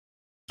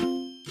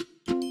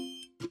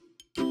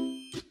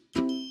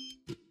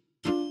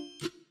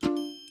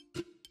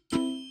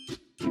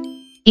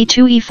e2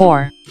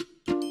 e4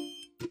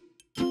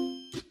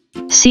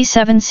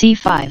 c7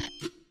 c5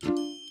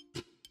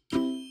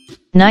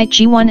 knight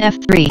g1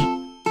 f3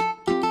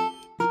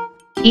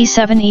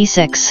 e7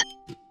 e6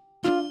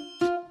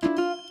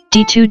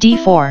 d2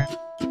 d4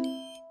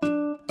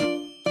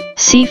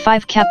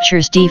 c5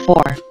 captures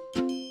d4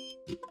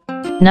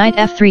 knight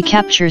f3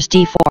 captures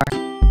d4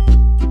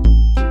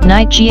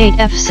 knight g8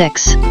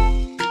 f6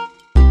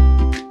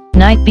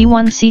 knight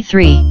b1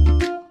 c3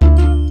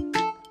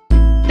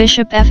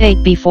 bishop f8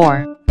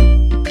 b4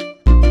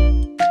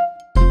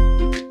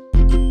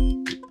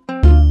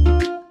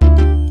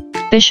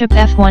 bishop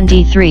f1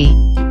 d3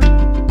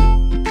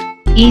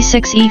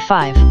 e6 e5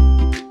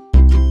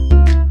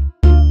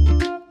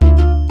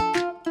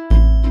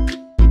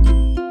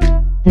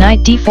 knight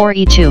d4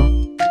 e2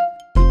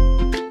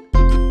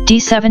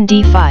 d7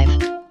 d5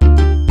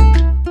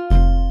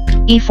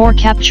 e4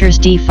 captures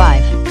d5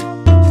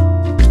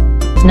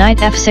 knight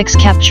f6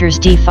 captures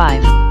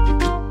d5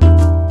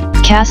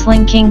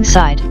 castling king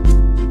side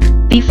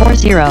b4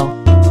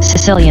 0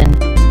 Sicilian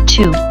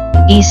 2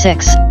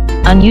 e6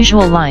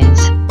 unusual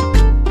lines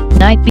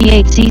knight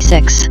b8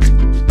 c6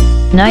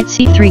 knight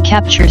c3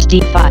 captures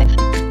d5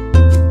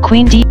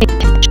 queen d8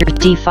 captures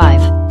d5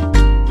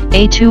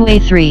 a2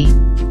 a3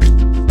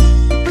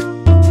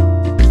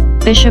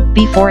 bishop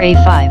b4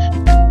 a5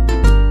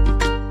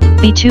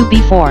 b2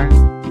 b4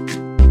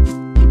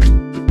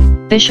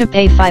 bishop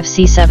a5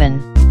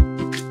 c7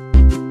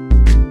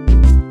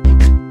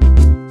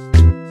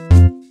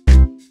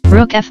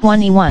 rook f1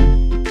 e1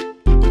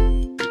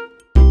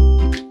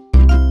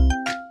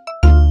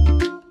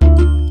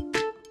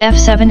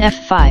 f7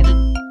 f5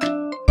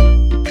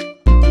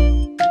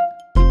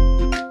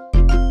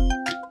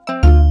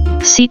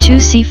 c2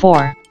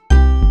 c4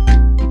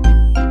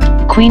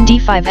 queen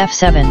d5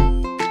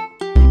 f7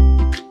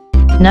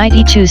 knight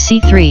e2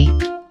 c3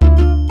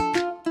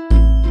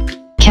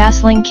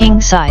 castling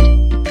king side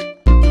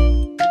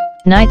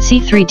knight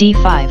c3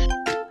 d5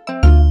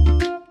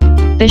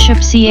 bishop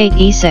c8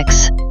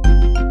 e6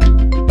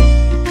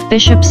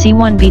 bishop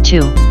c1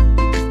 b2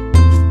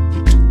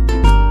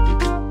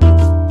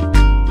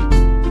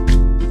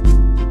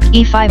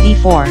 e5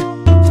 e4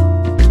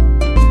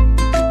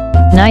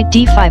 knight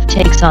d5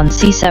 takes on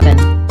c7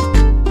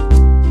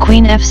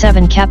 queen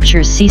f7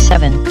 captures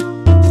c7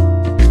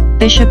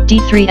 bishop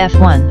d3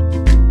 f1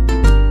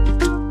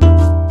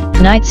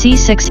 knight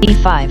c6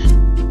 e5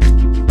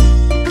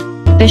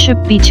 bishop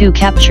b2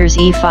 captures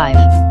e5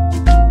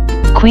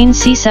 queen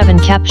c7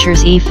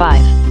 captures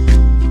e5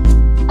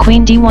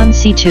 queen d1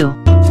 c2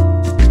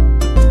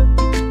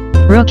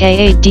 rook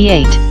a8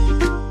 d8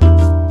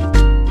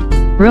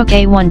 rook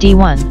a1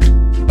 d1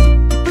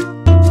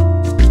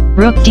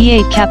 rook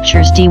d8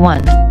 captures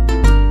d1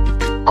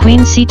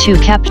 queen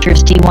c2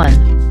 captures d1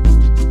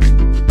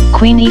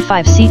 queen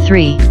e5 c3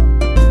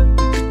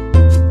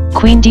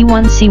 queen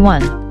d1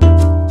 c1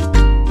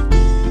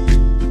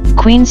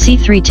 queen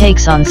c3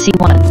 takes on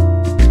c1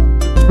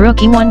 rook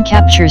e1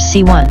 captures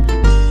c1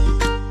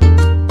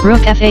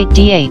 rook f8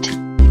 d8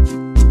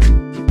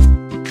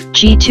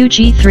 g2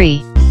 g3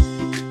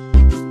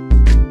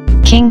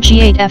 king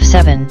g8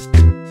 f7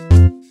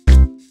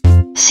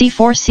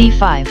 c4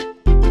 c5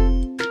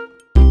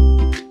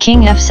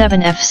 king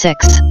f7 f6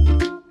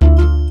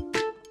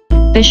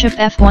 bishop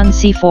f1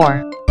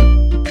 c4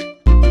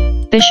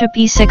 bishop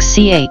e6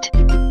 c8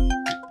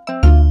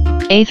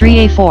 a3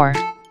 a4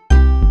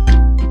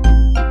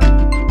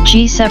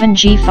 g7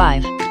 g5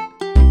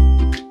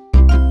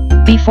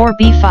 b4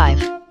 b5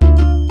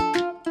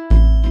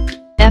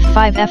 f5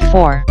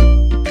 f4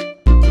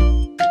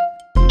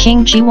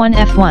 king g1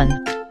 f1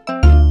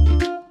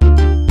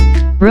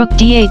 rook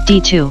d8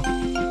 d2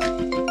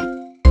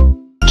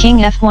 king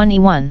f1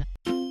 e1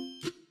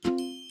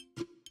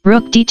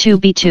 rook d2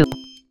 b2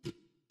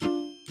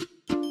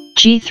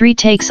 g3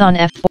 takes on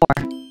f4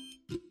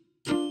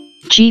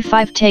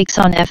 g5 takes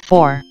on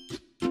f4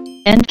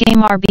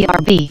 endgame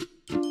RB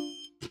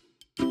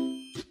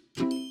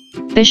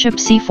bishop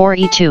c4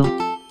 e2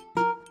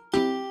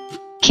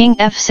 king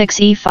f6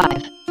 e5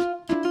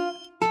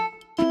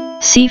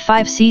 c5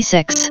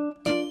 c6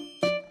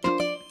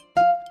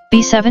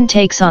 b7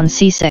 takes on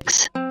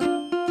c6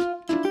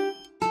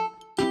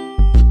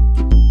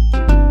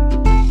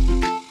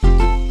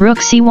 rook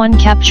c1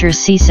 captures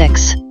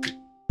c6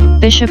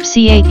 bishop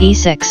c8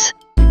 e6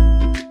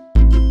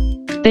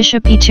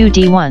 bishop e2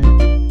 d1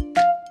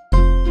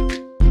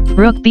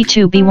 rook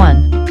b2 b1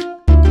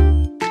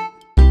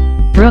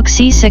 rook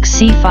c6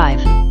 c5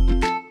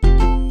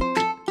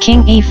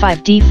 king e5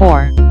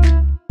 d4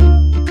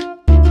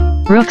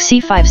 rook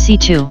c5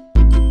 c2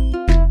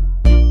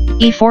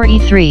 e4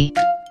 e3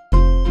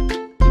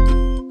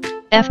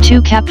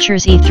 f2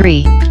 captures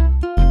e3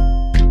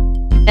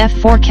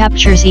 f4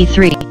 captures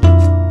e3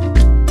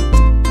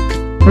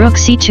 rook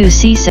c2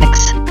 c6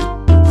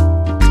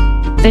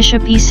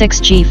 bishop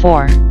e6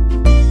 g4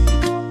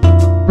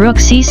 rook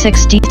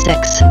c6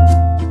 d6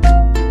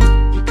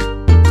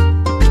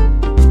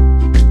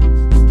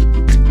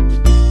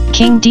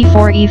 king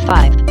d4 e5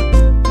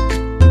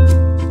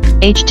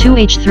 h2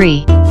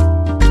 h3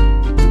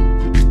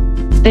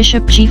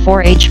 Bishop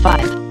g4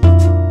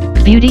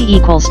 h5. Beauty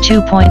equals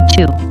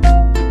 2.2.